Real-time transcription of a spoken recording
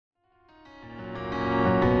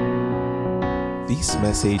This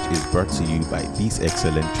message is brought to you by This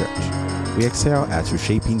Excellent Church. We excel at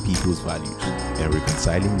reshaping people's values and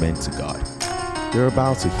reconciling men to God. You're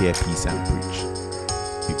about to hear peace and preach.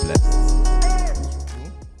 Be blessed.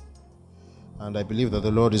 And I believe that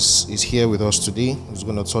the Lord is here with us today. He's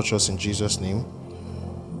going to touch us in Jesus' name.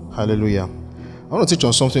 Hallelujah. I want to teach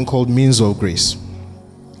on something called means of grace.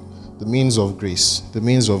 The means of grace. The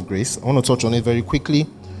means of grace. I want to touch on it very quickly.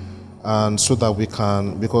 And so that we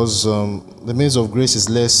can, because the means of grace is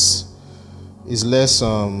less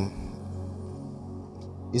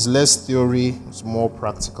theory, it's more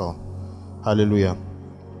practical. Hallelujah.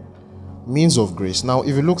 Means of grace. Now, if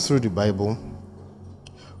you look through the Bible,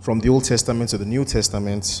 from the Old Testament to the New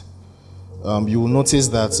Testament, you will notice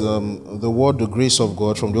that the word, the grace of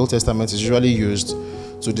God, from the Old Testament is usually used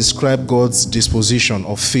to describe God's disposition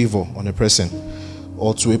of favor on a person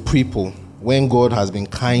or to a people. When God has been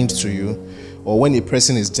kind to you, or when a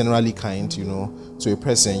person is generally kind, to a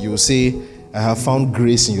person, you will say, I have found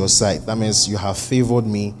grace in your sight. That means you have favored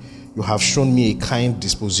me. You have shown me a kind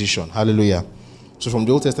disposition. Hallelujah. So from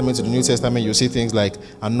the Old Testament to the New Testament, you see things like,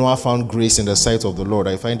 and Noah found grace in the sight of the Lord.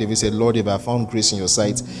 I find David said, Lord, if I found grace in your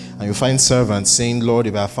sight. And you find servants saying, Lord,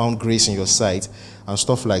 if I found grace in your sight, and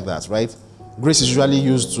stuff like that, right? Grace is usually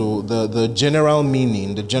used to the general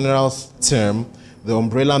meaning, the general term. The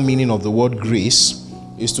umbrella meaning of the word grace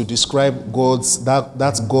is to describe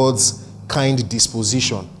that's God's kind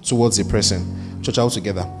disposition towards a person. Church out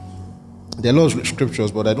together. There are lots of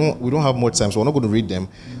scriptures, but we don't have much time, so we're not going to read them.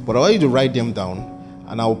 But I want you to write them down,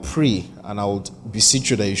 and I'll pray, and I'll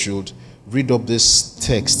beseech you that you should read up this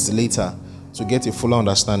text later to get a fuller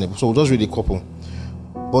understanding. So we'll just read a couple.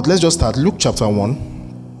 But let's just start. Luke chapter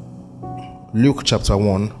 1. Luke chapter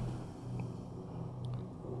 1.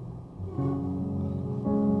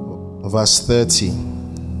 Verse 30.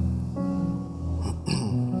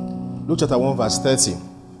 Luke chapter 1, verse 30.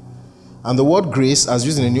 And the word grace, as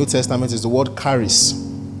used in the New Testament, is the word charis.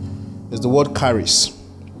 Is the word charis.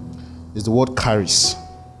 Is the word charis.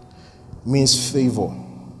 Means favor.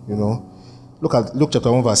 Look at Luke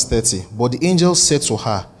chapter 1, verse 30. But the angel said to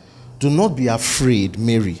her, do not be afraid,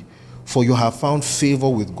 Mary, for you have found favor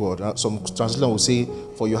with God. Some translation will say,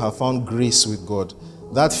 for you have found grace with God.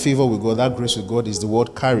 That favor with God, that grace with God is the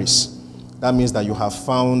word charis. That means that you have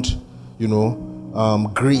found,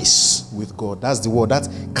 grace with God. That's the word, that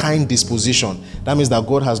kind disposition. That means that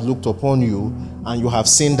God has looked upon you and you have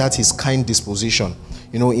seen that his kind disposition.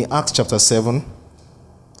 In Acts chapter 7,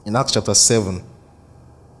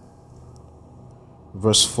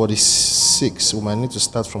 verse 46, we might need to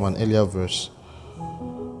start from an earlier verse.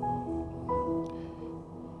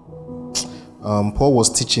 Paul was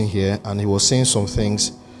teaching here and he was saying some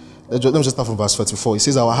things. Let me just start from verse 44. He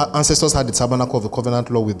says, our ancestors had the tabernacle of the covenant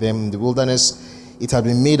law with them in the wilderness. It had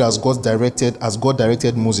been made as God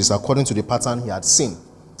directed Moses, according to the pattern he had seen.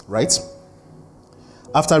 Right?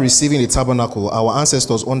 After receiving the tabernacle, our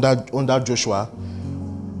ancestors under Joshua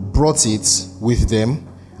brought it with them,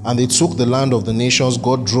 and they took the land of the nations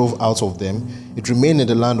God drove out of them. It remained in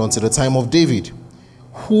the land until the time of David,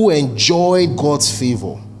 who enjoyed God's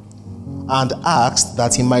favor and asked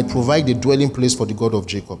that he might provide a dwelling place for the God of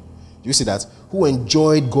Jacob. Do you see that? Who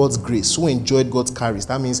enjoyed God's grace, who enjoyed God's charis.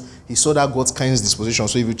 That means he saw that God's kind disposition.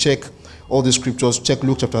 So if you check all the scriptures, check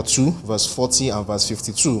Luke chapter 2, verse 40 and verse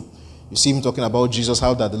 52. You see him talking about Jesus,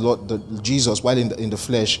 how that Jesus, while in the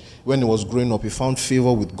flesh, when he was growing up, he found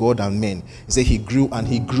favor with God and men. He said he grew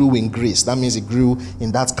in grace. That means he grew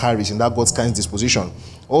in that charis, in that God's kind disposition.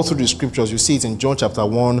 All through the scriptures, you see it in John chapter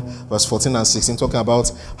 1, verse 14 and 16, talking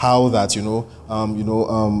about how that,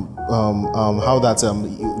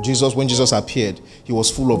 Jesus, when Jesus appeared, he was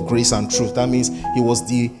full of grace and truth. That means he was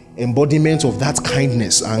the embodiment of that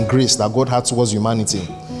kindness and grace that God had towards humanity.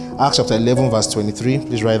 Acts chapter 11, verse 23.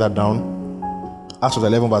 Please write that down. Acts chapter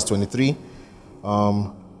 11, verse 23.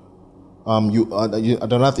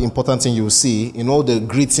 Another important thing you will see in all the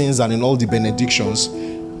greetings and in all the benedictions,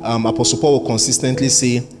 Apostle Paul will consistently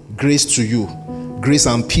say, grace to you, grace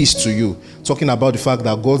and peace to you, talking about the fact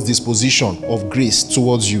that God's disposition of grace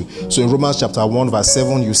towards you. So in Romans chapter 1, verse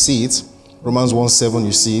 7, you see it. Romans 1, 7,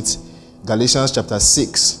 you see it. Galatians chapter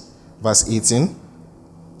 6, verse 18.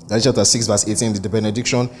 Galatians chapter 6, verse 18, the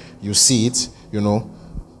benediction, you see it,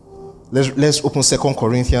 Let's open 2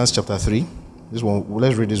 Corinthians chapter 3. Let's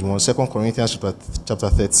read this one. 2 Corinthians chapter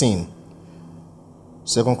 13.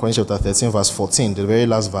 2 Corinthians chapter 13, verse 14, the very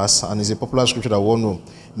last verse, and it's a popular scripture that we all know.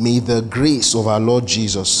 May the grace of our Lord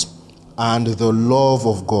Jesus and the love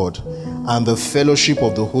of God and the fellowship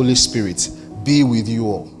of the Holy Spirit be with you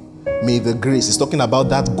all. May the grace, it's talking about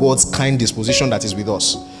that God's kind disposition that is with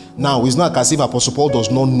us. Now, it's not as if Apostle Paul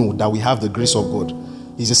does not know that we have the grace of God.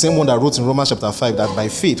 He's the same one that wrote in Romans chapter 5 that by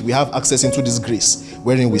faith we have access into this grace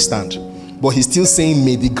wherein we stand. But he's still saying,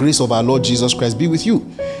 may the grace of our Lord Jesus Christ be with you.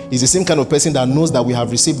 He's the same kind of person that knows that we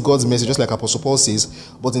have received God's message, just like Apostle Paul says.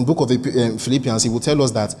 But in the book of Philippians, he will tell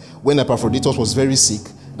us that when Epaphroditus was very sick,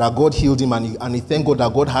 that God healed him, and he thanked God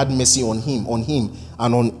that God had mercy on him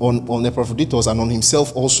and on Epaphroditus and on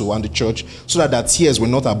himself also and the church, so that their tears were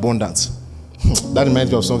not abundant. That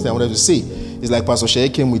reminds me of something I wanted to say. It's like Pastor Shea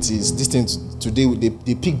came with his distance today.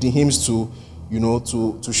 They picked the hymns to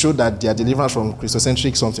show that they are deliverance from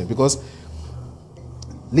Christocentric something. Because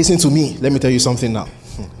listen to me, let me tell you something now.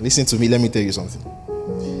 Listen to me, let me tell you something.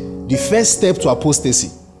 The first step to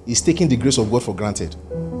apostasy is taking the grace of God for granted.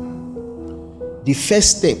 The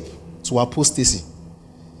first step to apostasy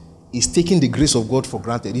is taking the grace of God for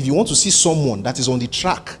granted. If you want to see someone that is on the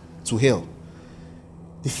track to hell,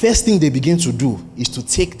 the first thing they begin to do is to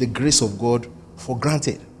take the grace of God for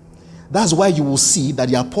granted. That's why you will see that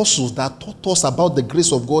the apostles that taught us about the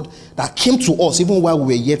grace of God that came to us even while we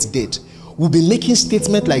were yet dead will be making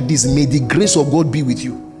statements like this: may the grace of God be with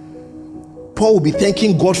you. Paul will be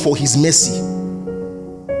thanking God for his mercy.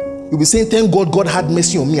 He'll be saying, thank God, God had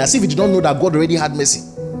mercy on me, as if he did not know that God already had mercy.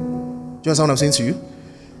 Do you understand what I'm saying to you?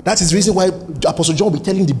 That is the reason why Apostle John will be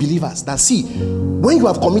telling the believers that, see, when you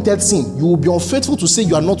have committed sin, you will be unfaithful to say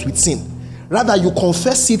you are not with sin. Rather, you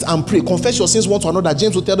confess it and pray. Confess your sins one to another.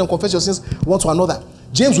 James will tell them, confess your sins one to another.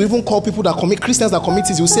 James will even call people that commit, Christians that commit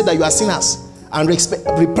sins, he will say that you are sinners and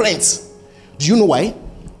repent. Do you know why?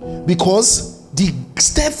 Because the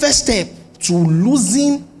first step to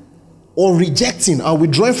losing or rejecting and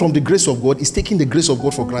withdrawing from the grace of God is taking the grace of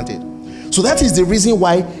God for granted. So that is the reason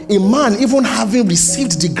why a man, even having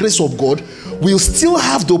received the grace of God, will still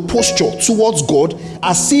have the posture towards God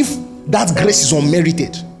as if that grace is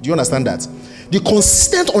unmerited. Do you understand that? The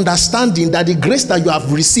consistent understanding that the grace that you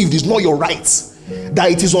have received is not your right,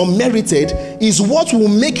 that it is unmerited, is what will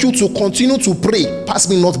make you to continue to pray, pass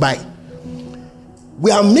me not by. We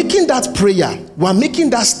are making that prayer, we are making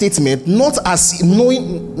that statement not as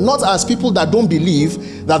people that don't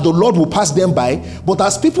believe that the Lord will pass them by, but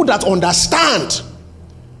as people that understand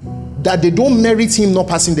that they don't merit him not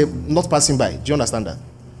passing by. Do you understand that?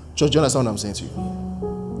 Church, do you understand what I'm saying to you?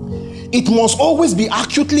 It must always be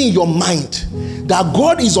acutely in your mind that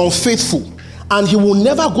God is unfaithful and he will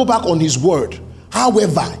never go back on his word.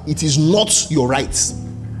 However, it is not your right.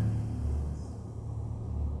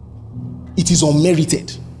 It is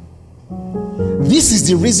unmerited. This is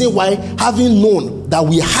the reason why, having known that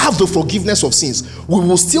we have the forgiveness of sins, we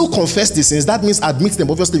will still confess the sins. That means admit them.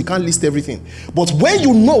 Obviously, we can't list everything. But when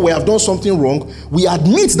you know we have done something wrong, we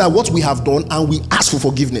admit that what we have done and we ask for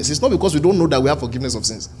forgiveness. It's not because we don't know that we have forgiveness of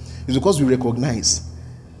sins. It's because we recognize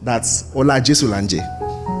that Ola Jesu Lanje.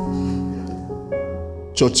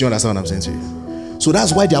 Church, you understand what I'm saying to you? So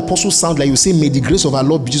that's why the apostles sound like you say, may the grace of our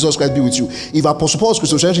Lord Jesus Christ be with you. If Apostle Paul was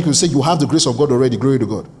Christocentric, he will say, you have the grace of God already. Glory to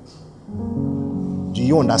God. Do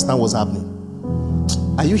you understand what's happening?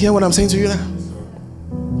 Are you hearing what I'm saying to you now?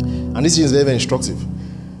 And this is very, very instructive.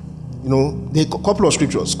 You know, there are a couple of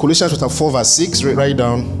scriptures. Colossians chapter 4 verse 6, write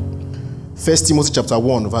down. 1 Timothy chapter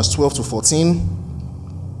 1 verse 12 to 14.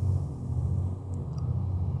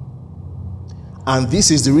 And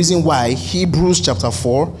this is the reason why Hebrews chapter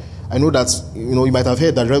 4, I know that, you know, you might have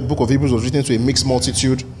heard that the book of Hebrews was written to a mixed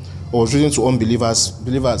multitude, or was written to unbelievers,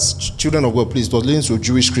 believers, children of God, please. It was written to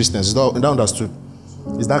Jewish Christians. Is that understood?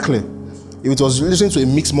 Is that clear? If it was written to a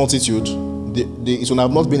mixed multitude, it would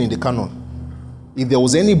have not been in the canon. If there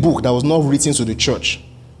was any book that was not written to the church,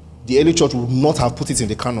 the early church would not have put it in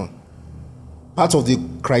the canon. Part of the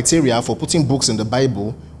criteria for putting books in the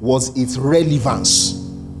Bible was its relevance.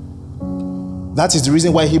 That is the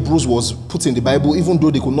reason why Hebrews was put in the Bible, even though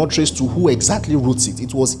they could not trace to who exactly wrote it.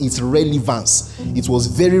 It was its relevance. It was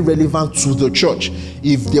very relevant to the church.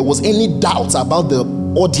 If there was any doubt about the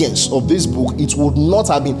audience of this book, it would not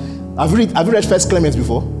have been. Have you read First Clement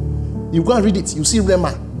before? You go and read it. You see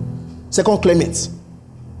Rema, Second Clement,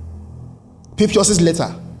 Papias'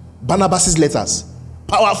 letter, Barnabas' letters,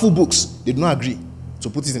 powerful books. They do not agree to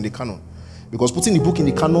put it in the canon, because putting the book in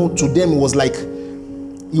the canon to them was like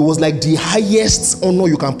the highest honor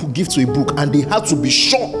you can give to a book, and they had to be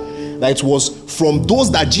sure that it was from those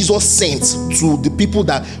that Jesus sent to the people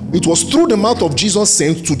that it was through the mouth of Jesus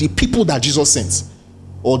sent to the people that Jesus sent,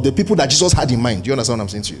 or the people that Jesus had in mind. Do you understand what I'm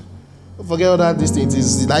saying to you? Don't forget all that. This thing, it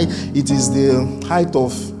is the height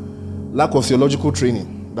of lack of theological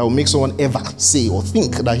training that will make someone ever say or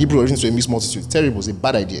think that Hebrew origins to a mixed multitude. Terrible. It's a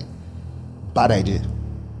bad idea. Bad idea.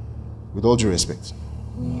 With all due respect.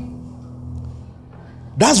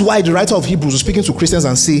 That's why the writer of Hebrews is speaking to Christians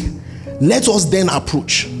and say, let us then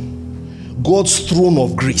approach God's throne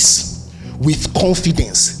of grace with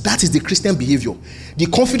confidence. That is the Christian behavior. The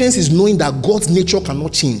confidence is knowing that God's nature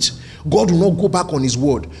cannot change. God will not go back on his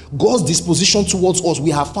word. God's disposition towards us,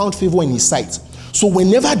 we have found favor in his sight. So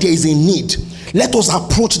whenever there is a need, let us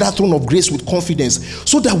approach that throne of grace with confidence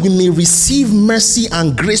so that we may receive mercy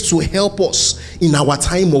and grace to help us in our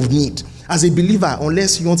time of need. As a believer,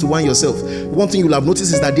 unless you want to whine yourself, one thing you'll have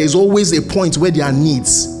noticed is that there is always a point where there are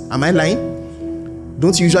needs. Am I lying?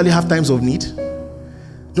 Don't you usually have times of need?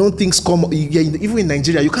 Don't things come, even in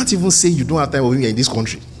Nigeria, you can't even say you don't have time of need in this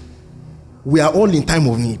country. We are all in time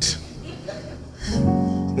of need.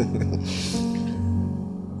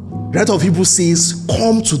 The writer of Hebrews says,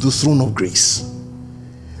 come to the throne of grace.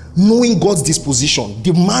 Knowing God's disposition,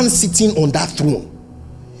 the man sitting on that throne,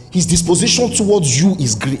 his disposition towards you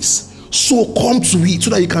is grace. So come to it so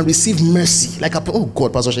that you can receive mercy. Like, oh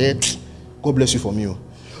God, Pastor Shea, God bless you for me.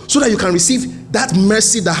 So that you can receive that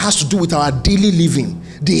mercy that has to do with our daily living,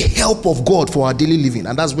 the help of God for our daily living.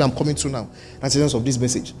 And that's where I'm coming to now. That's the sense of this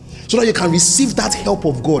message. So that you can receive that help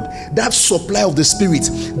of God, that supply of the Spirit,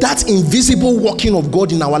 that invisible working of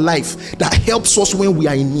God in our life that helps us when we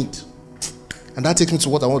are in need. And that takes me to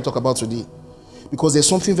what I want to talk about today. Because there's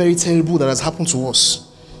something very terrible that has happened to us.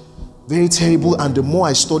 Very terrible, and the more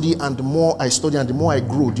I study and the more I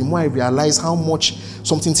grow, the more I realize how much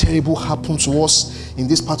something terrible happened to us in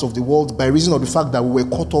this part of the world by reason of the fact that we were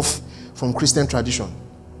cut off from Christian tradition.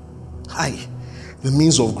 The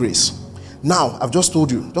means of grace. Now, I've just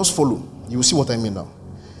told you, just follow. You will see what I mean now.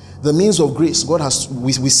 The means of grace,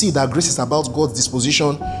 we see that grace is about God's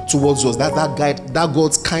disposition towards us, that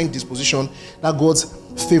God's kind disposition, that God's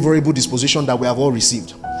favorable disposition that we have all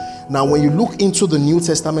received. Now, when you look into the New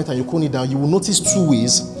Testament and you cone it down, you will notice two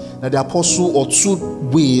ways that the apostle, or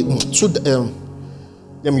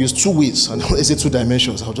let me use two ways. I don't say two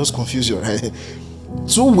dimensions. I'll just confuse you, right?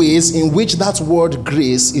 Two ways in which that word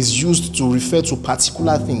grace is used to refer to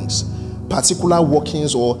particular things, particular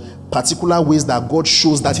workings, or particular ways that God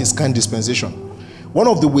shows that his kind dispensation. One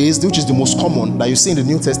of the ways, which is the most common that you see in the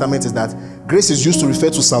New Testament, is that grace is used to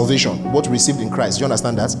refer to salvation, what we received in Christ. Do you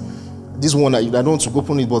understand that? This one, I don't want to go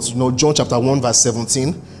upon it, but John chapter 1 verse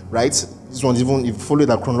 17, right? This one, even if you follow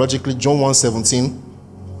that chronologically, John 1:17,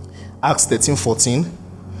 Acts 13:14,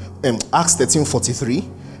 Acts 13:43.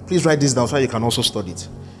 Please write this down so you can also study it.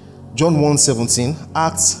 John 1:17,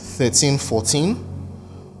 Acts 13:14,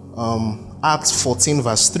 Acts 14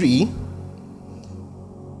 verse 3,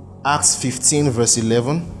 Acts 15 verse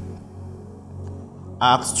 11,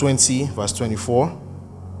 Acts 20 verse 24,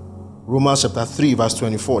 Romans chapter 3 verse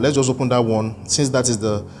 24. Let's just open that one, since that is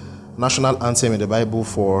the national anthem in the Bible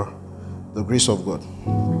for the grace of God.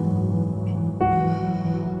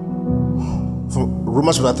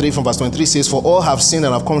 Romans chapter 3 from verse 23 says, for all have sinned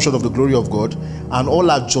and have come short of the glory of God, and all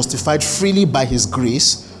are justified freely by his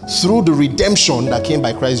grace through the redemption that came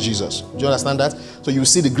by Christ Jesus. Do you understand that? So you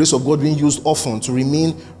see the grace of God being used often to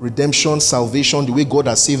remain redemption, salvation, the way God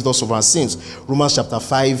has saved us of our sins. Romans chapter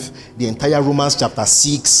 5, the entire Romans chapter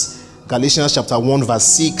 6, Galatians chapter 1 verse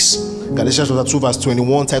 6, Galatians chapter 2 verse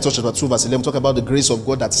 21, Titus chapter 2 verse 11 talk about the grace of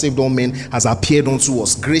God that saved all men has appeared unto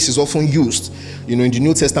us. Grace is often used, in the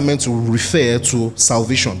New Testament to refer to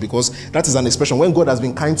salvation, because that is an expression when God has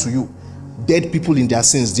been kind to you. Dead people in their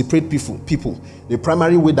sins, depraved people, the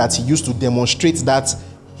primary way that he used to demonstrate that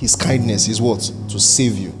his kindness is what? To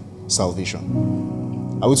save you.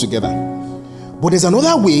 Salvation. Are we together? But there's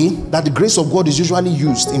another way that the grace of God is usually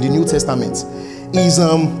used in the New Testament.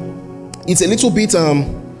 It's a little bit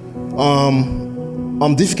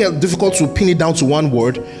difficult to pin it down to one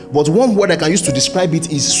word, but one word I can use to describe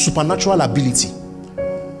it is supernatural ability.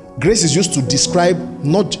 Grace is used to describe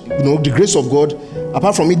not the grace of God,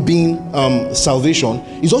 apart from it being salvation,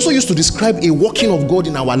 is also used to describe a working of God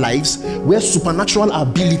in our lives where supernatural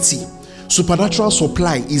ability, supernatural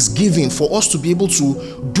supply is given for us to be able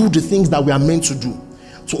to do the things that we are meant to do.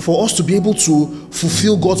 So for us to be able to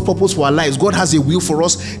fulfill God's purpose for our lives. God has a will for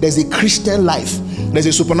us. There's a Christian life. There's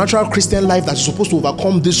a supernatural Christian life that is supposed to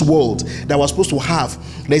overcome this world that we're supposed to have.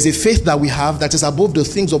 There's a faith that we have that is above the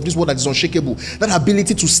things of this world, that is unshakable. That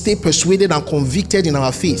ability to stay persuaded and convicted in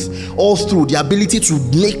our faith, all through the ability to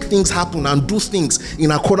make things happen and do things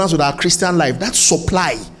in accordance with our Christian life. That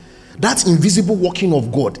supply, that invisible working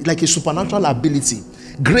of God, like a supernatural ability.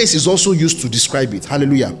 Grace is also used to describe it.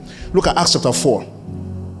 Hallelujah. Look at Acts chapter 4.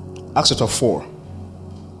 Acts chapter 4.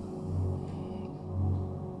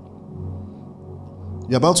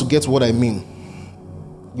 You're about to get what I mean.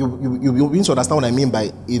 You begin to understand what I mean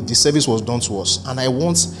by if the service was done to us. And I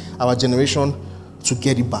want our generation to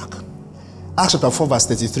get it back. Acts chapter 4 verse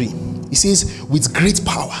 33. It says, with great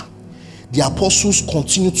power, the apostles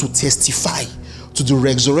continued to testify to the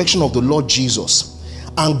resurrection of the Lord Jesus.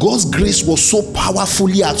 And God's grace was so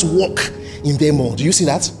powerfully at work in them all. Do you see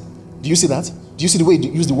that? Do you see that? Do you see the way they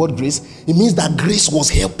use the word grace? It means that grace was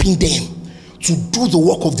helping them to do the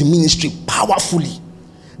work of the ministry powerfully.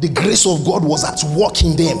 The grace of God was at work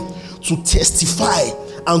in them to testify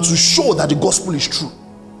and to show that the gospel is true.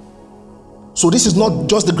 So this is not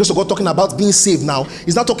just the grace of God talking about being saved now.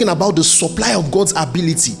 It's not talking about the supply of God's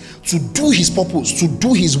ability to do his purpose, to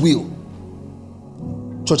do his will.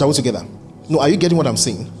 Church, are we together? No, are you getting what I'm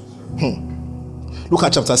saying? Look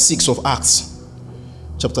at chapter 6 of Acts.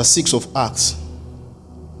 Chapter 6 of Acts.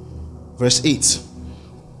 Verse 8.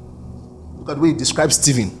 Look at the way he describes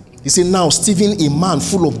Stephen. He said, now Stephen, a man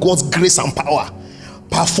full of God's grace and power,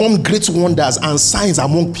 performed great wonders and signs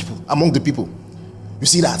among the people. You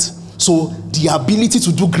see that? So the ability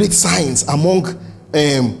to do great signs among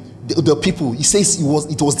the people, he says it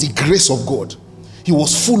was the grace of God. He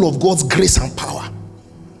was full of God's grace and power.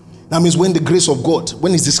 That means when the grace of God,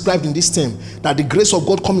 when it's described in this term, that the grace of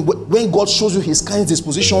God coming, when God shows you his kind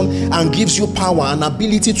disposition and gives you power and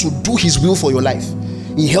ability to do his will for your life,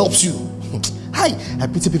 he helps you. Hi, I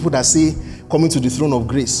pity people that say coming to the throne of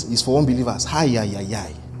grace is for unbelievers. Hi. You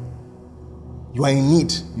are in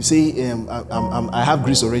need. You say, I have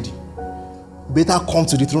grace already. Better come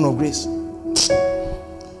to the throne of grace.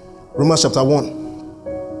 Romans chapter 1.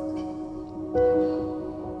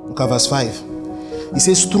 Look at verse 5. It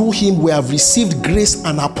says, through him we have received grace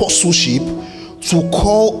and apostleship to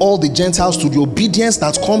call all the Gentiles to the obedience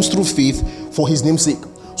that comes through faith for his name's sake.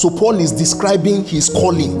 So Paul is describing his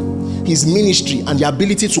calling, his ministry, and the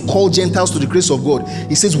ability to call Gentiles to the grace of God.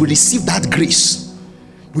 He says we receive that grace.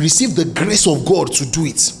 We receive the grace of God to do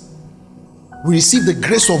it. We receive the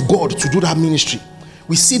grace of God to do that ministry.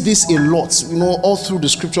 We see this a lot, all through the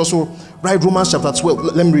scripture. So write Romans chapter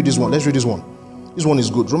 12. Let me read this one. Let's read this one. This one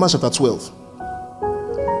is good. Romans chapter 12.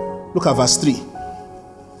 Look at verse 3.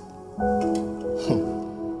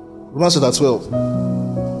 Romans chapter 12.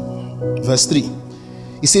 Verse 3.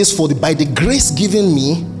 It says, by the grace given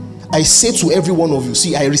me, I say to every one of you.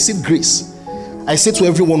 See, I received grace. I say to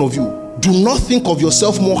every one of you, do not think of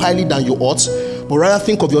yourself more highly than you ought, but rather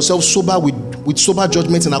think of yourself sober with sober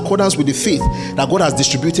judgment in accordance with the faith that God has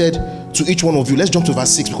distributed to each one of you. Let's jump to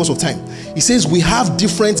verse 6 because of time. It says, we have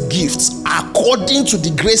different gifts according to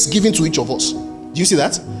the grace given to each of us. Do you see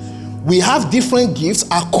that? We have different gifts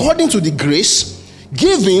according to the grace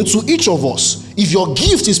given to each of us. If your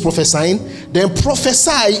gift is prophesying, then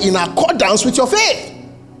prophesy in accordance with your faith.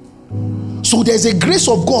 So there's a grace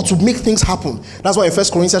of God to make things happen. That's why in 1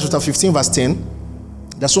 Corinthians chapter 15 verse 10,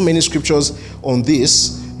 there's so many scriptures on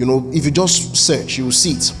this. If you just search, you will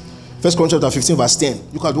see it. 1 Corinthians chapter 15 verse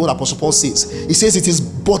 10. Look at what Apostle Paul says. He says it is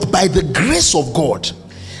but by the grace of God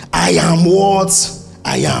I am what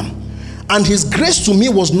I am. And his grace to me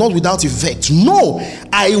was not without effect. No,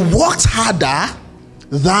 I worked harder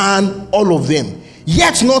than all of them.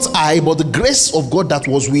 Yet not I, but the grace of God that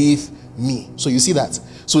was with me. So you see that?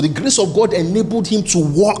 So the grace of God enabled him to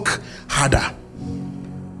work harder.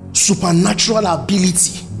 Supernatural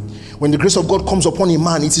ability. When the grace of God comes upon a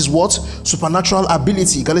man, it is what? Supernatural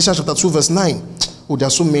ability. Galatians chapter 2 verse 9. Oh, there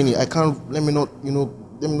are so many. I can't, let me not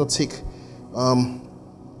take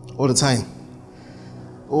all the time.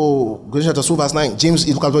 Oh, Galatians chapter 2 verse 9. James,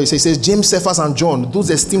 look at what he says. He says, James, Cephas, and John, those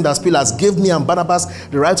esteemed as pillars, gave me and Barnabas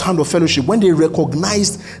the right hand of fellowship. When they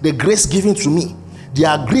recognized the grace given to me, they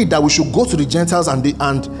agreed that we should go to the Gentiles and they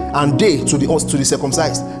to the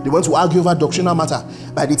circumcised. They went to argue over doctrinal matter.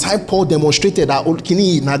 By the time Paul demonstrated that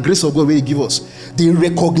grace of God will give us, they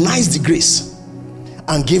recognized the grace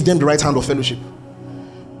and gave them the right hand of fellowship.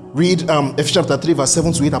 Read Ephesians chapter 3 verse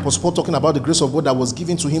 7 to 8. Apostle Paul talking about the grace of God that was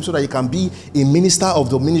given to him so that he can be a minister of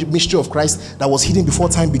the mystery of Christ that was hidden before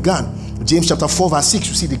time began. James chapter 4 verse 6,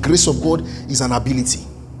 you see the grace of God is an ability.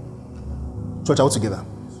 Church, all together.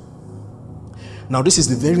 Now this is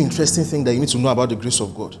the very interesting thing that you need to know about the grace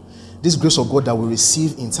of God. This grace of God that we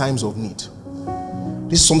receive in times of need.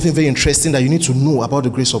 This is something very interesting that you need to know about the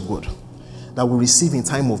grace of God that we receive in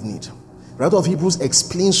time of need. The writer of Hebrews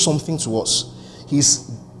explains something to us.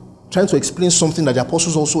 He's trying to explain something that the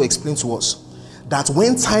apostles also explained to us. That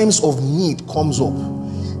when times of need comes up,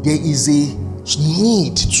 there is a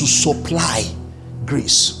need to supply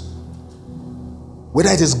grace. Whether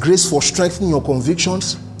it is grace for strengthening your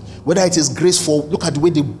convictions, whether it is grace for, look at the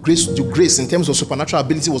way the grace in terms of supernatural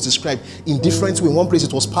ability was described in different ways. In one place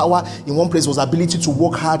it was power, in one place it was ability to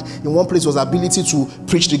work hard, in one place it was ability to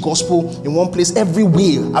preach the gospel, in one place every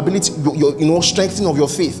way, ability, strengthening of your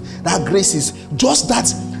faith. That grace is just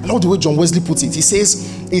that I love the way John Wesley puts it. He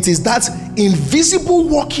says, it is that invisible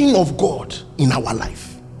working of God in our life.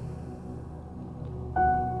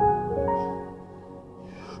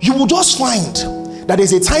 You will just find that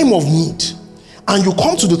there's a time of need, and you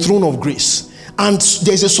come to the throne of grace, and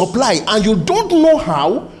there's a supply, and you don't know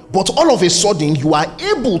how, but all of a sudden you are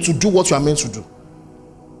able to do what you are meant to do.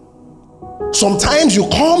 Sometimes you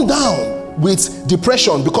calm down with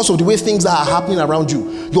depression because of the way things are happening around you.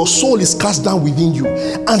 Your soul is cast down within you,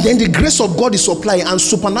 and then the grace of God is supplied, and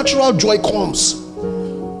supernatural joy comes.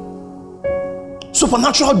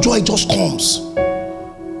 Supernatural joy just comes.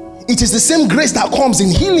 It is the same grace that comes in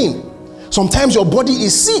healing. Sometimes your body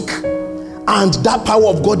is sick, and that power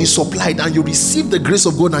of God is supplied, and you receive the grace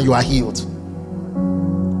of God and you are healed.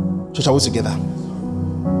 Church, are we together?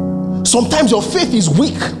 Sometimes your faith is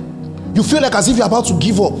weak. You feel like as if you're about to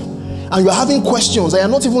give up, and you're having questions, and you're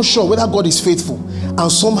not even sure whether God is faithful.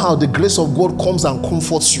 And somehow the grace of God comes and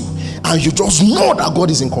comforts you, and you just know that God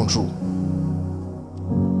is in control.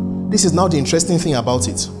 This is now the interesting thing about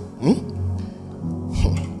it.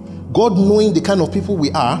 God, knowing the kind of people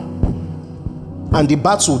we are and the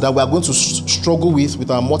battle that we are going to struggle with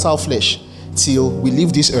our mortal flesh till we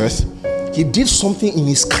leave this earth, he did something in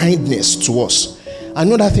his kindness to us.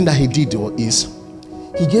 Another thing that he did is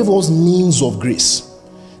he gave us means of grace.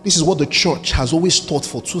 This is what the church has always taught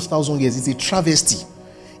for 2,000 years. It's a travesty.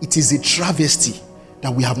 It is a travesty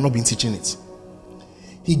that we have not been teaching it.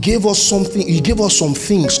 He gave us something. He gave us some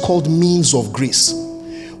things called means of grace.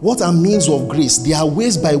 What are means of grace? They are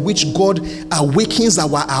ways by which God awakens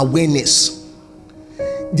our awareness.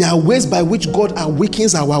 There are ways by which God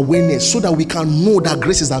awakens our awareness so that we can know that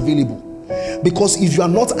grace is available. Because if you are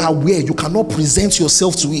not aware, you cannot present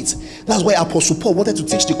yourself to it. That's why Apostle Paul wanted to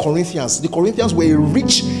teach the Corinthians. The Corinthians were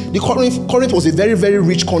Corinth was a very, very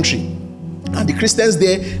rich country. And the Christians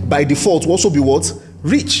there, by default, will also be what?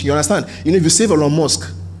 Rich. You understand? You know, if you save Elon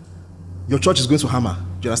Musk, your church is going to hammer.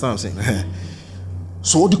 Do you understand what I'm saying?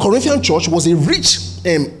 So the Corinthian church was a rich,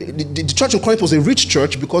 the church in Corinth was a rich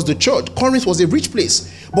church because Corinth was a rich place.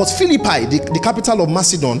 But Philippi, the capital of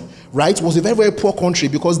Macedon, right, was a very, very poor country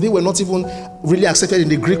because they were not even really accepted in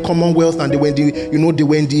the Greek Commonwealth, and they were in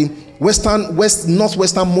the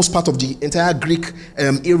northwesternmost part of the entire Greek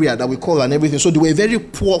area that we call and everything. So they were very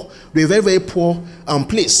poor. They were a very, very poor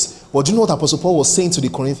place. But do you know what Apostle Paul was saying to the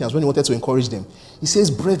Corinthians when he wanted to encourage them? He says,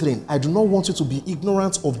 brethren, I do not want you to be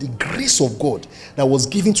ignorant of the grace of God that was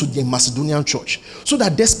given to the Macedonian church, so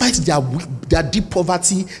that despite their deep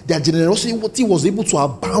poverty, their generosity was able to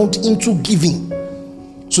abound into giving.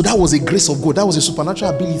 So that was a grace of God. That was a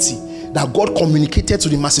supernatural ability that God communicated to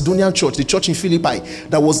the Macedonian church, the church in Philippi,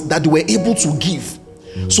 that they were able to give.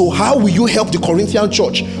 So how will you help the Corinthian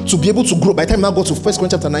church to be able to grow? By the time I go to 1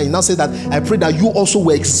 Corinthians chapter 9, it now says that I pray that you also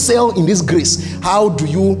will excel in this grace. How do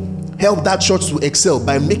you help that church to excel?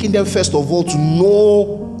 By making them first of all to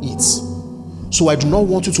know it. So I do not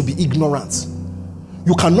want you to be ignorant.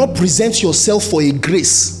 You cannot present yourself for a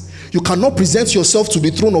grace. You cannot present yourself to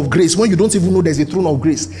the throne of grace when you don't even know there's a throne of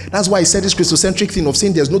grace. That's why I said this Christocentric thing of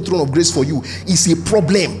saying there's no throne of grace for you is a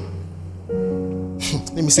problem.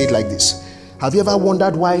 Let me say it like this. Have you ever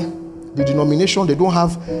wondered why the denomination, they don't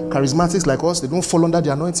have charismatics like us? They don't fall under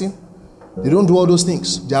the anointing. They don't do all those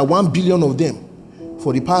things. There are 1 billion of them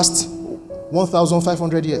for the past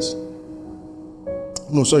 1,500 years.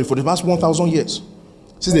 For the past 1,000 years.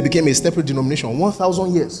 Since they became a separate denomination,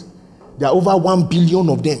 1,000 years. There are over 1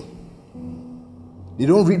 billion of them. They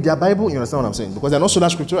don't read their Bible. You understand what I'm saying? Because they're not so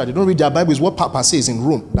that scriptural. They don't read their Bible. It's what Papa says in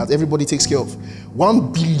Rome that everybody takes care of.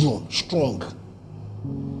 1 billion strong.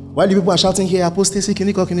 While the people are shouting here, apostasy,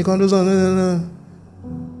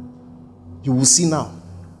 you will see now.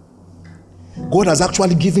 God has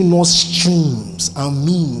actually given us streams and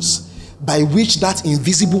means by which that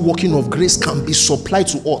invisible working of grace can be supplied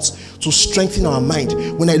to us to strengthen our mind.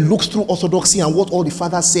 When I look through orthodoxy and what all the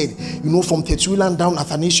fathers said, from Tertullian down,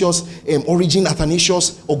 Athanasius, Origen,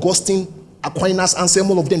 Athanasius, Augustine, Aquinas, Anselm,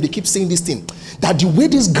 all of them, they keep saying this thing, that the way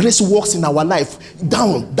this grace works in our life,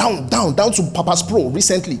 down to Papa Spro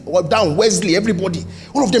recently, or down Wesley, everybody,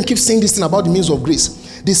 all of them keep saying this thing about the means of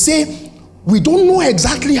grace. They say, we don't know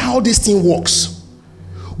exactly how this thing works.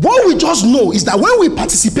 What we just know is that when we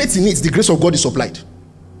participate in it, the grace of God is supplied.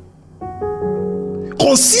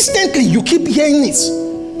 Consistently, you keep hearing it.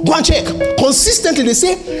 Go and check. Consistently, they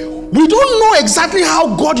say, we don't know exactly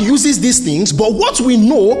how God uses these things, but what we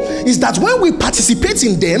know is that when we participate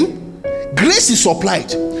in them, grace is supplied.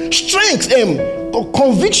 Strength,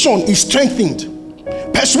 conviction is strengthened.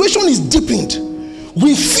 Persuasion is deepened.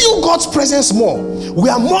 We feel God's presence more. We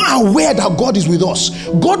are more aware that God is with us.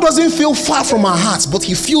 God doesn't feel far from our hearts, but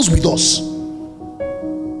He feels with us.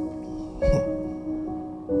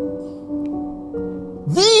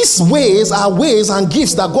 these ways are ways and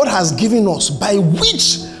gifts that God has given us by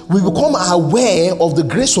which we become aware of the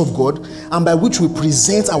grace of God and by which we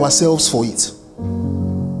present ourselves for it.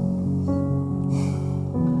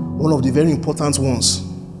 One of the very important ones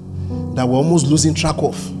that we're almost losing track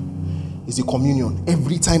of is the communion.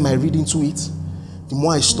 Every time I read into it, the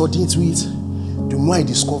more I study into it, the more I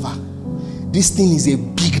discover this thing is a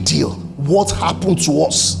big deal. What happened to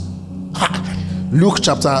us? Luke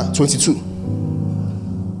chapter 22.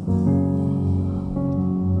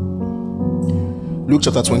 Luke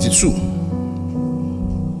chapter 22.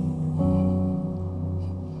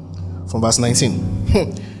 From verse 19.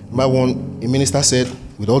 Remember when a minister said,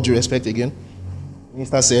 with all due respect again,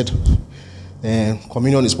 minister said,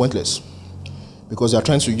 communion is pointless because they are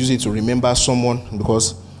trying to use it to remember someone,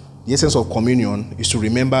 because the essence of communion is to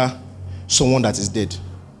remember someone that is dead,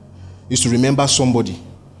 is to remember somebody.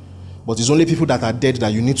 But it's only people that are dead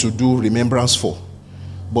that you need to do remembrance for.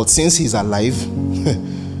 But since he's alive,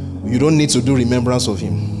 you don't need to do remembrance of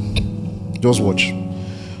him. Just watch.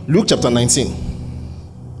 Luke chapter 19.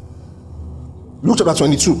 Luke chapter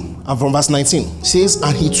 22 and from verse 19 says,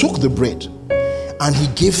 and he took the bread and he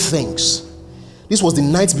gave thanks. This was the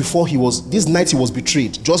night before he was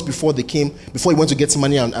betrayed, just before he went to get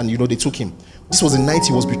money and they took him. This was the night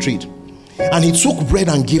he was betrayed. And he took bread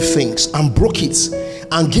and gave thanks and broke it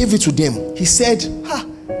and gave it to them. He said,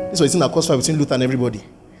 this was the thing that caused fight between Luther and everybody.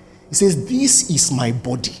 He says, this is my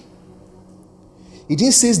body. He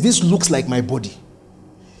didn't say this looks like my body.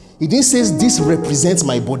 He didn't say this represents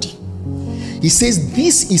my body. He says,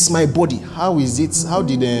 this is my body. How is it? How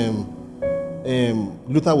did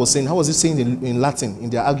Luther was saying? How was he saying in Latin in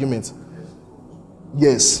their argument?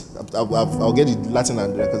 Yes, I'll get it Latin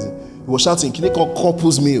and because he was shouting,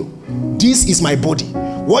 corpus meo. This is my body.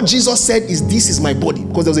 What Jesus said is, this is my body,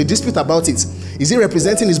 because there was a dispute about it. Is he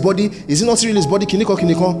representing his body? Is he not really his body?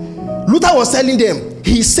 Luther was telling them,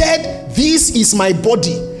 he said, this is my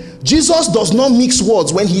body. Jesus does not mix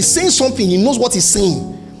words. When he's saying something, he knows what he's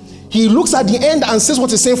saying. He looks at the end and says what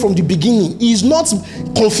he's saying from the beginning. He is not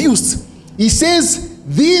confused. He says,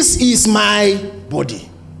 this is my body,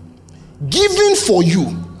 given for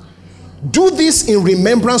you. Do this in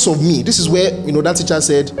remembrance of me. This is where, that teacher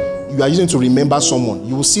said, you are using to remember someone.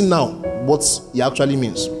 You will see now what it actually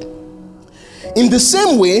means. In the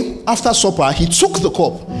same way, after supper, he took the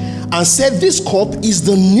cup and said, this cup is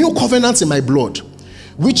the new covenant in my blood,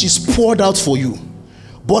 which is poured out for you.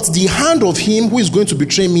 But the hand of him who is going to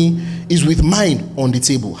betray me is with mine on the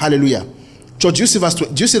table. Hallelujah. Church, do you see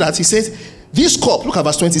that? He says, this cup, look at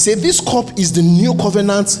verse 20, he said, this cup is the new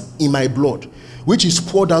covenant in my blood, which is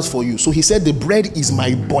poured out for you. So he said, the bread is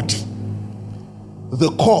my body.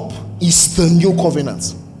 The cup is the new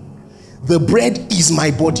covenant. The bread is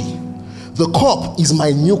my body. The cup is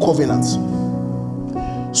my new covenant.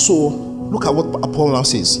 So look at what Paul now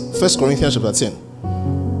says. 1 Corinthians chapter 10.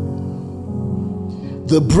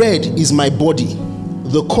 The bread is my body.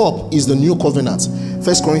 The cup is the new covenant. 1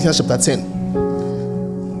 Corinthians chapter 10.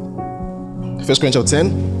 1 Corinthians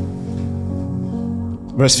 10,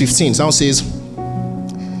 verse 15. Now says,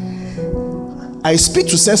 I speak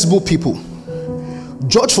to sensible people.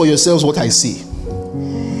 Judge for yourselves what I say.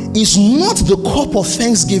 Is not the cup of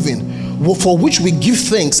thanksgiving for which we give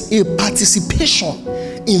thanks a participation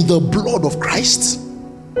in the blood of Christ?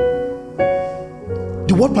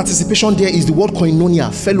 The word participation there is the word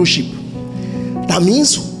koinonia, fellowship. That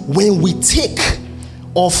means when we take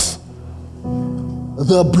of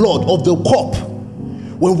the blood of the cup,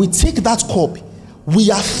 when we take that cup, we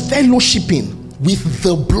are fellowshipping with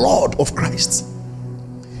the blood of Christ.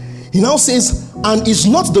 He now says, and is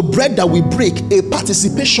not the bread that we break a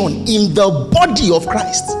participation in the body of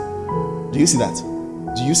Christ? Do you see that?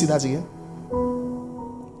 Do you see that again?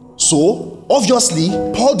 So, obviously,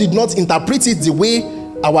 Paul did not interpret it the way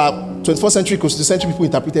our 21st century, 20th century people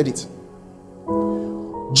interpreted it.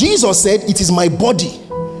 Jesus said, it is my body.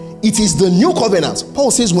 It is the new covenant.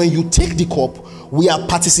 Paul says, when you take the cup, we are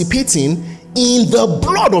participating in the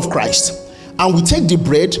blood of Christ. And we take the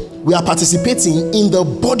bread, we are participating in the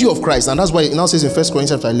body of Christ. And that's why it now says in 1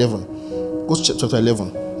 Corinthians chapter 11. Go to chapter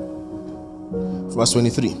 11, verse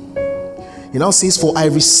 23. He now says, for I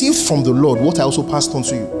received from the Lord what I also passed on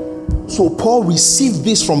to you. So Paul received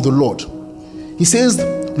this from the Lord. He says,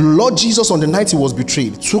 Lord Jesus, on the night he was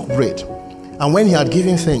betrayed, took bread. And when he had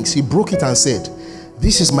given thanks, he broke it and said,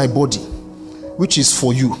 this is my body, which is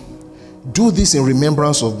for you. Do this in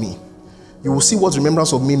remembrance of me. You will see what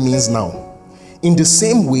remembrance of me means now. In the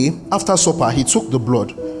same way, after supper, he took the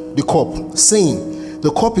cup, saying, the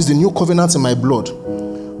cup is the new covenant in my blood.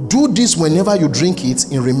 Do this whenever you drink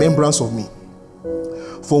it in remembrance of me.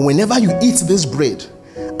 For whenever you eat this bread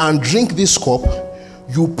and drink this cup,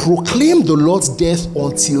 you proclaim the Lord's death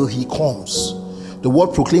until he comes. The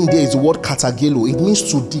word proclaim there is the word katagelo. It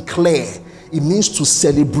means to declare. It means to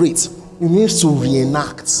celebrate. It means to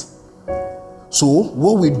reenact. So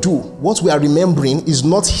what we do, what we are remembering is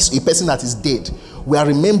not a person that is dead. We are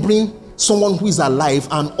remembering someone who is alive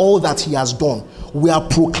and all that he has done. We are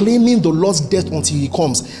proclaiming the Lord's death until he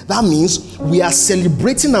comes. That means we are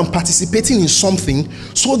celebrating and participating in something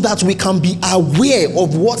so that we can be aware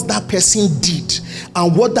of what that person did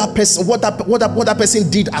and what that person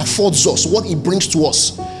did affords us, what it brings to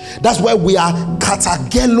us. That's why we are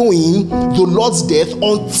katageloing the Lord's death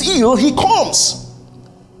until he comes.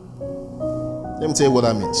 Let me tell you what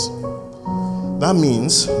that means. That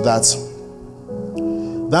means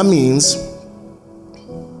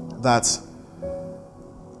that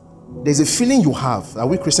there's a feeling you have, that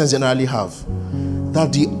we Christians generally have,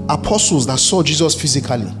 that the apostles that saw Jesus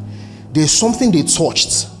physically, there's something they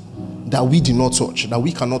touched that we did not touch, that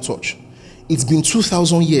we cannot touch. It's been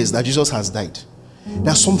 2,000 years that Jesus has died.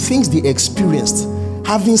 There are some things they experienced,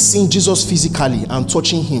 having seen Jesus physically and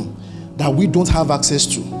touching him, that we don't have access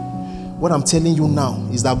to. What I'm telling you now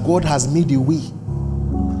is that God has made a way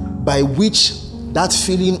by which that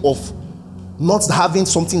feeling of not having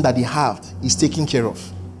something that they have is taken care of.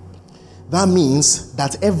 That means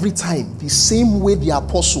that every time, the same way the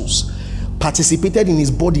apostles participated in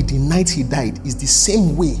his body the night he died is the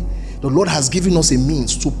same way the Lord has given us a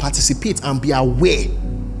means to participate and be aware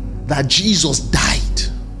that Jesus died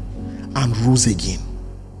and rose again.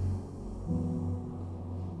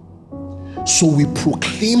 So we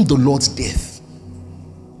proclaim the Lord's death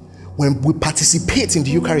when we participate in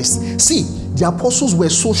the Eucharist. See, the apostles were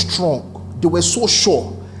so strong, they were so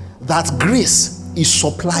sure that grace is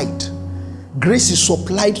supplied. Grace is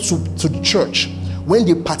supplied to the church when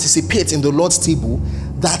they participate in the Lord's table,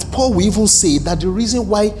 that Paul will even say that the reason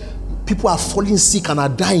why people are falling sick and are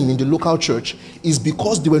dying in the local church is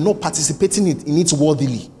because they were not participating in it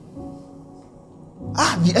worthily.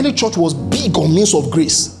 The early church was big on means of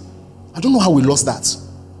grace. I don't know how we lost that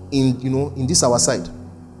in this our side.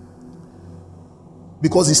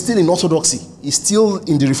 Because it's still in orthodoxy, it's still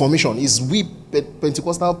in the Reformation, it's we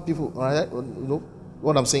Pentecostal people, all right? You know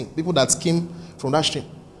what I'm saying? People that came from that stream.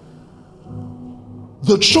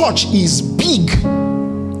 The church is big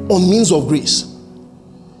on means of grace.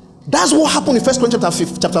 That's what happened in 1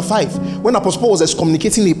 Corinthians chapter 5, when Apostle Paul was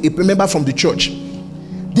excommunicating a member from the church.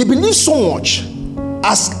 They believed so much,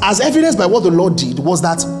 as evidenced by what the Lord did, was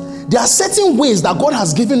that there are certain ways that God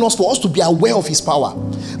has given us for us to be aware of his power,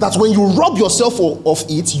 that when you rob yourself of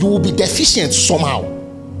it, you will be deficient somehow.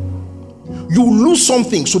 You lose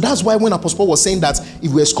something. So that's why when Apostle Paul was saying that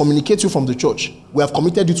if we excommunicate you from the church, we have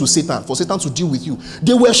committed you to Satan, for Satan to deal with you.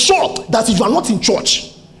 They were sure that if you are not in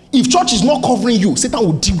church, if church is not covering you, Satan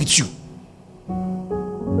will deal with you.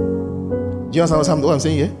 Do you understand what I'm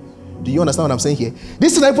saying here? Do you understand what I'm saying here?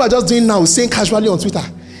 This thing that people are just doing now, saying casually on Twitter,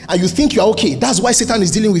 and you think you are okay. That's why Satan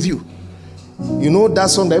is dealing with you. You know that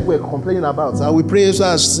song that people were complaining about. I will pray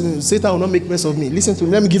so Satan will not make mess of me. Listen to me.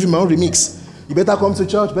 Let me give you my own remix. You better come to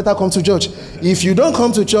church. Better come to church. If you don't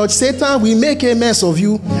come to church, Satan will make a mess of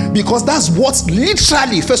you, because that's what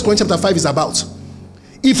literally 1 Corinthians chapter 5 is about.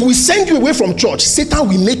 If we send you away from church, Satan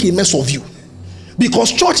will make a mess of you,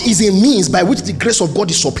 because church is a means by which the grace of God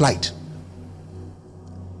is supplied.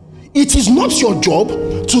 It is not your job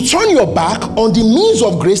to turn your back on the means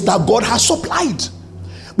of grace that God has supplied,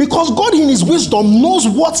 because God in his wisdom knows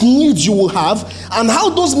what needs you will have and how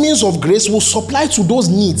those means of grace will supply to those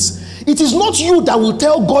needs. It is not you that will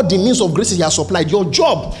tell God the means of grace he has supplied. Your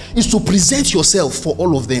job is to present yourself for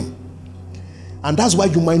all of them. And that's why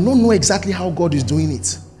you might not know exactly how God is doing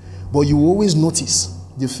it, but you will always notice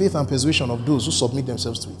the faith and persuasion of those who submit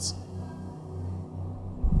themselves to it.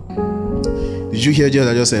 Did you hear what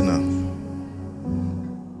I just said now?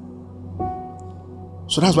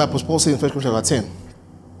 So that's why Apostle Paul said in 1 Corinthians chapter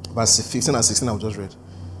 10, verse 15 and 16 I just read.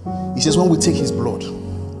 He says, when we take his blood,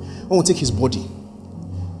 when we take his body,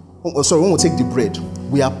 when we take the bread,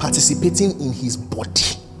 we are participating in his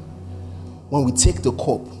body. When we take the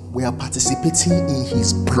cup, we are participating in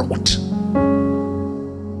his blood.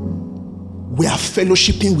 We are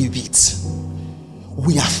fellowshipping with it.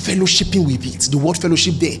 We are fellowshipping with it. The word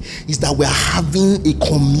fellowship there is that we are having a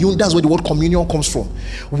communion. That's where the word communion comes from.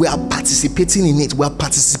 We are participating in it. We are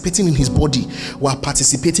participating in his body. We are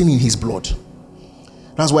participating in his blood.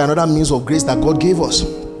 That's why another means of grace that God gave us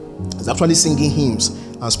is actually singing hymns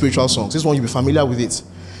and spiritual songs. This one you'll be familiar with it.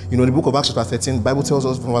 You know, the book of Acts chapter 13, the Bible tells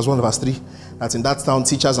us from verse 1 to verse 3 that in that town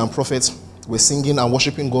teachers and prophets were singing and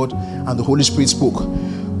worshiping God, and the Holy Spirit spoke.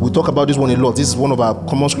 We'll talk about this one a lot. This is one of our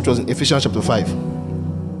common scriptures in Ephesians chapter 5.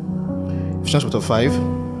 Ephesians chapter 5,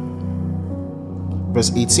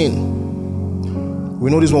 verse 18.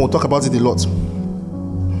 We know this one, we'll talk about it a lot.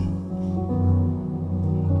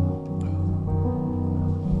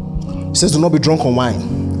 It says, do not be drunk on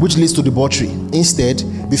wine, which leads to debauchery. Instead,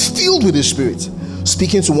 be filled with the Spirit,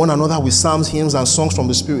 speaking to one another with psalms, hymns, and songs from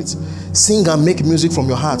the Spirit. Sing and make music from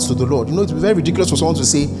your hearts to the Lord. You know, it's very ridiculous for someone to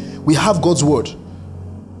say, we have God's word.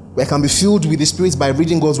 We can be filled with the Spirit by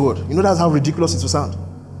reading God's word. You know, that's how ridiculous it will sound.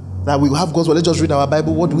 That we have God's word, let's just read our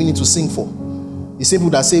Bible. What do we need to sing for? The same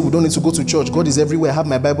people that say we don't need to go to church. God is everywhere. I have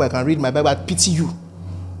my Bible. I can read my Bible. I pity you.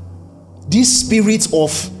 This spirit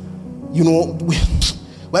of, you know, we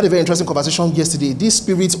had a very interesting conversation yesterday. This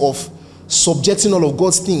spirit of subjecting all of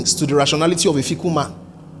God's things to the rationality of a fickle man.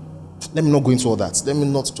 Let me not go into all that. Let me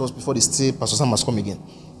not, just before they say Pastor Sam must come again.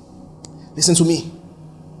 Listen to me.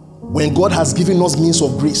 When God has given us means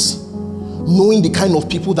of grace, knowing the kind of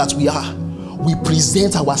people that we are, we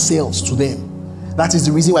present ourselves to them. That is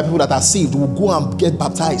the reason why people that are saved will go and get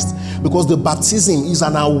baptized, because the baptism is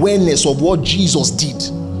an awareness of what Jesus did.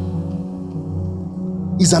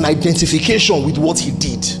 It's an identification with what he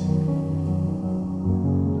did.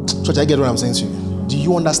 Church, I get what I'm saying to you. Do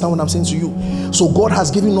you understand what I'm saying to you? So God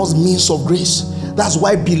has given us means of grace. That's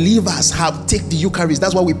why believers have taken the Eucharist.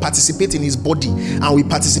 That's why we participate in his body and we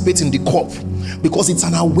participate in the cup, because it's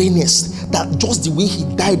an awareness that just the way he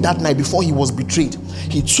died that night before he was betrayed,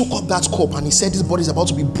 he took up that cup and he said, this body is about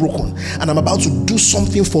to be broken and I'm about to do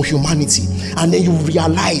something for humanity. And then you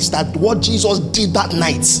realize that what Jesus did that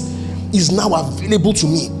night is now available to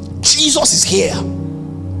me. Jesus is here.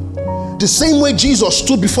 The same way Jesus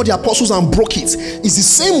stood before the apostles and broke it is the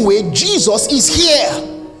same way Jesus is here.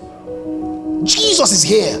 Jesus is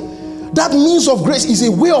here. That means of grace is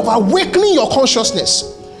a way of awakening your consciousness,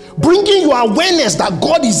 bringing your awareness that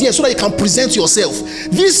God is here so that you can present yourself.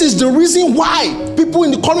 This is the reason why people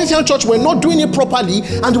in the Corinthian church were not doing it properly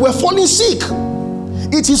and they were falling sick.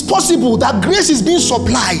 It is possible that grace is being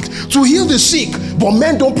supplied to heal the sick, but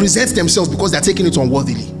men don't present themselves because they're taking it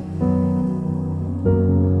unworthily.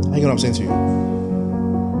 You know what I'm saying to you?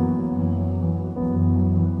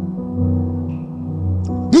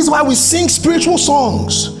 This is why we sing spiritual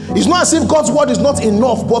songs. It's not as if God's word is not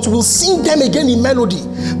enough, but we'll sing them again in melody,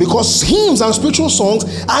 because hymns and spiritual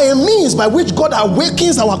songs are a means by which God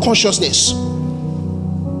awakens our consciousness.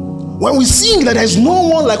 When we sing that there is no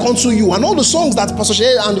one like unto you, and all the songs that Pastor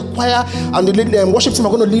Shay and the choir and the worship team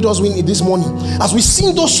are going to lead us in this morning, as we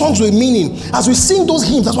sing those songs with meaning, as we sing those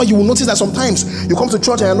hymns, that's why you will notice that sometimes you come to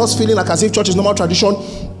church and you're not feeling like as if church is normal tradition,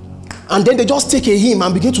 and then they just take a hymn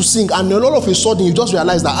and begin to sing, and all of a sudden you just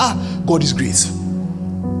realize that God is great.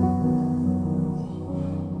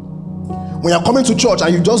 When you're coming to church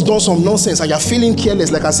and you've just done some nonsense and you're feeling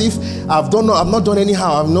careless, like as if I've not done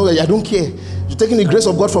anyhow, I don't care. You're taking the grace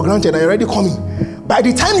of God for granted and you're already coming. By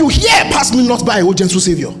the time you hear, pass me not by, O gentle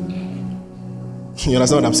Savior. You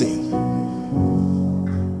understand what I'm saying?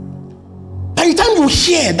 By the time you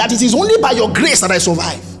hear that it is only by your grace that I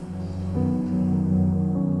survive,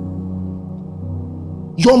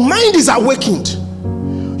 your mind is awakened.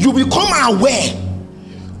 You become aware.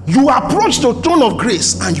 You approach the throne of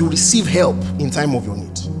grace and you receive help in time of your need.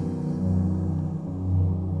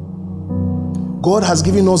 God has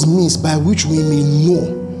given us means by which we may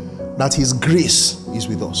know that his grace is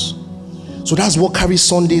with us. So that's what Charis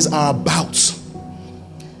Sundays are about.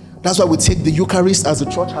 That's why we take the Eucharist as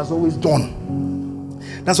the church has always done.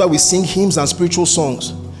 That's why we sing hymns and spiritual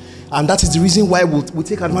songs. And that is the reason why we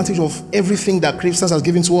take advantage of everything that Christ has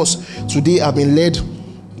given to us. Today I've been led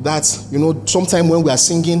that, sometime when we are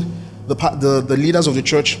singing, the leaders of the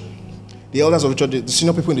church, the elders of the church, the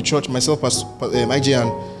senior people in the church, myself, Pastor IJ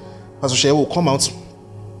and Pastor Shea will come out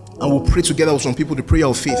and we'll pray together with some people the prayer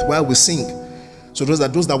of faith while we sing. So those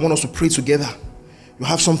that want us to pray together, you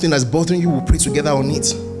have something that's bothering you, we'll pray together on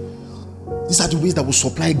it. These are the ways that will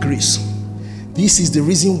supply grace. This is the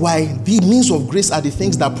reason why the means of grace are the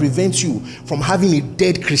things that prevent you from having a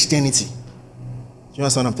dead Christianity. Do you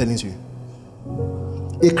understand what I'm telling you?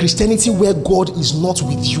 A Christianity where God is not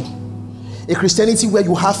with you. A Christianity where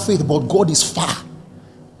you have faith but God is far.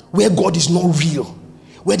 Where God is not real.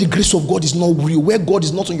 Where the grace of God is not real. Where God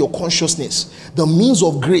is not in your consciousness. The means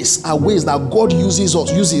of grace are ways that God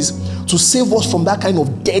uses to save us from that kind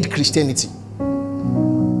of dead Christianity.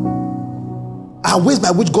 Are ways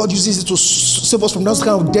by which God uses it to save us from that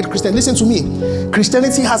kind of dead Christianity. Listen to me.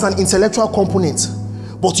 Christianity has an intellectual component,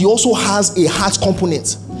 but it also has a heart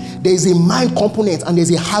component. There is a mind component and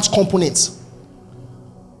there's a heart component.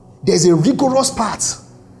 There's a rigorous part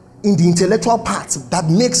in the intellectual part that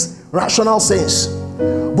makes rational sense.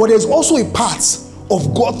 But there's also a part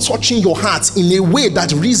of God touching your heart in a way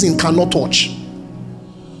that reason cannot touch.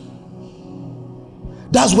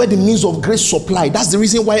 That's where the means of grace supply. That's the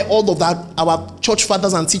reason why all of that, our church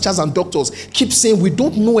fathers and teachers and doctors keep saying we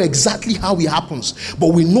don't know exactly how it happens, but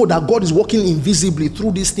we know that God is working invisibly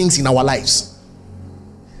through these things in our lives.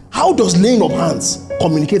 How does laying of hands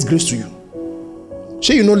communicate grace to you?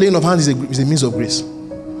 Sure, you know laying of hands is a means of grace.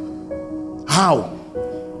 How?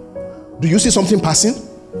 Do you see something passing?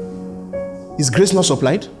 Is grace not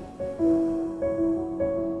supplied?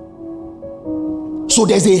 So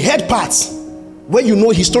there's a head part where you know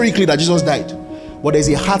historically that Jesus died, but there's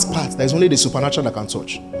a heart part that is only the supernatural that can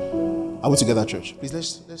touch. Are we together, church? Please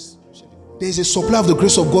let's. There's a supply of the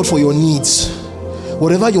grace of God for your needs,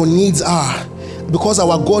 whatever your needs are, because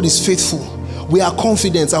our God is faithful. We are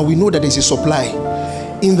confident and we know that there's a supply.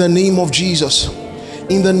 In the name of Jesus.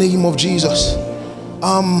 In the name of Jesus.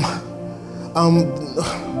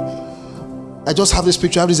 I just have this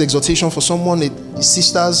picture. I have this exhortation for someone, the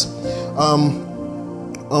sisters.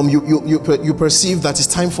 You perceive that it's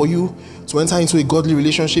time for you to enter into a godly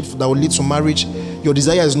relationship that will lead to marriage. Your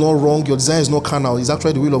desire is not wrong. Your desire is not carnal. It's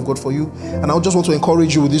actually the will of God for you. And I just want to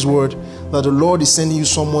encourage you with this word that the Lord is sending you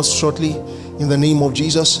someone shortly in the name of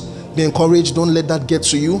Jesus. Be encouraged. Don't let that get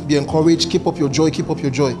to you. Be encouraged. Keep up your joy. Keep up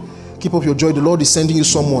your joy. Keep up your joy. The Lord is sending you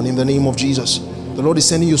someone in the name of Jesus. The Lord is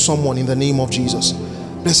sending you someone in the name of Jesus.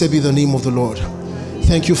 Blessed be the name of the Lord.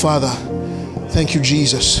 Thank you, Father. Thank you,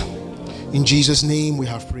 Jesus. In Jesus' name we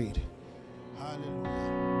have prayed.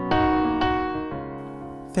 Hallelujah.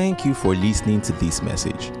 Thank you for listening to this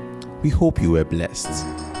message. We hope you were blessed.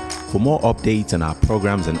 For more updates on our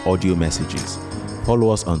programs and audio messages, follow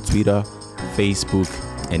us on Twitter, Facebook,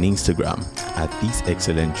 and Instagram at This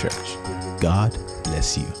Excellent Church. God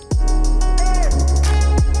bless you.